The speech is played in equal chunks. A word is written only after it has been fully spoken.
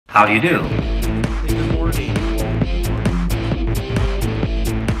How do you do? Good morning.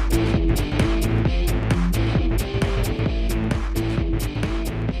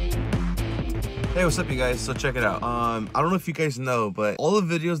 Hey, what's up, you guys? So check it out. I don't know if you guys know, but all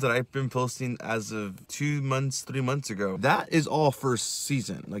the videos that I've been posting as of 2 months, 3 months ago, that is all first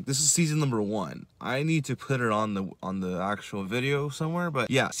season. Like, this is season number 1. I need to put it on the actual video somewhere, but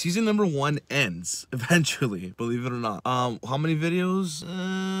yeah, season number 1 ends eventually, believe it or not. How many videos?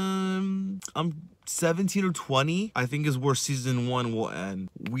 I'm 17 or 20 I think is where season 1 will end.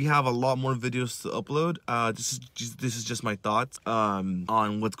 We have a lot more videos to upload. This is just my thoughts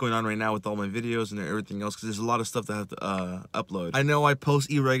on what's going on right now with all my videos and everything else, because there's a lot of stuff that I have to upload. I know I post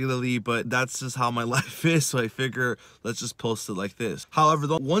irregularly, but that's just how my life is, so I figure let's just post it like this.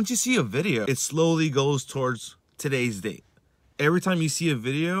 However, once you see a video, it slowly goes towards today's date. Every time you see a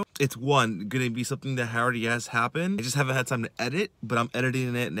video, it's gonna be something that already has happened. I just haven't had time to edit, but I'm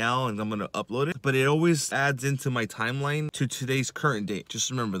editing it now and I'm gonna upload it. But it always adds into my timeline to today's current date. Just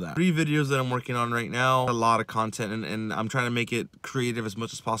remember that. 3 videos that I'm working on right now, a lot of content, and I'm trying to make it creative as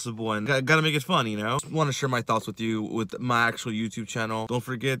much as possible, and gotta make it fun, you know? Want to share my thoughts with you with my actual YouTube channel. Don't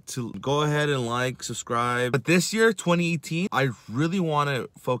forget to go ahead and like, subscribe. But this year, 2018, I really want to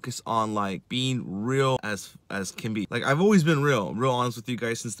focus on like being real as can be. Like, I've always been real honest with you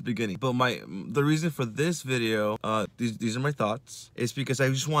guys since the beginning. But the reason for this video, these are my thoughts, is because I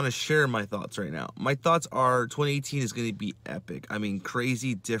just want to share my thoughts right now. My thoughts are 2018 is going to be epic. I mean,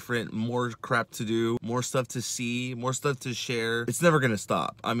 crazy, different, more crap to do, more stuff to see, more stuff to share. It's never going to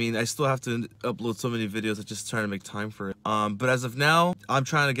stop. I mean, I still have to upload so many videos. I'm just trying to make time for it. But as of now, I'm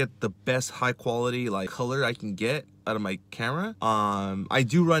trying to get the best high quality like color I can get out of my camera. I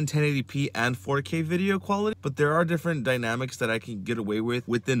do run 1080p and 4K video quality, but there are different dynamics that I can get away with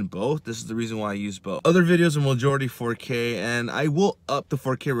within both. This is the reason why I use both. Other videos are majority 4K, and I will up the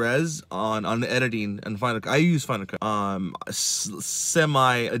 4K res on the editing and Final Cut. I use Final Cut.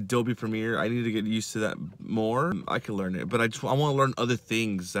 Semi Adobe Premiere. I need to get used to that more. I can learn it, but I want to learn other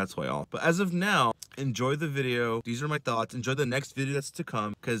things. That's why all. But as of now, enjoy the video. These are my thoughts. Enjoy the next video that's to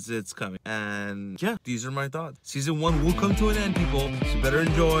come, because it's coming. And yeah, these are my thoughts. Season 1 will come to an end, people, so better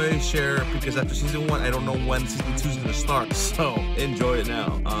enjoy, share, because after season 1 I don't know when season 2 is gonna start, so enjoy it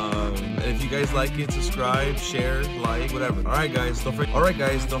now. And if you guys like it, subscribe, share, like, whatever. Alright guys, don't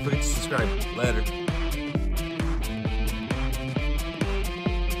forget to subscribe. Later.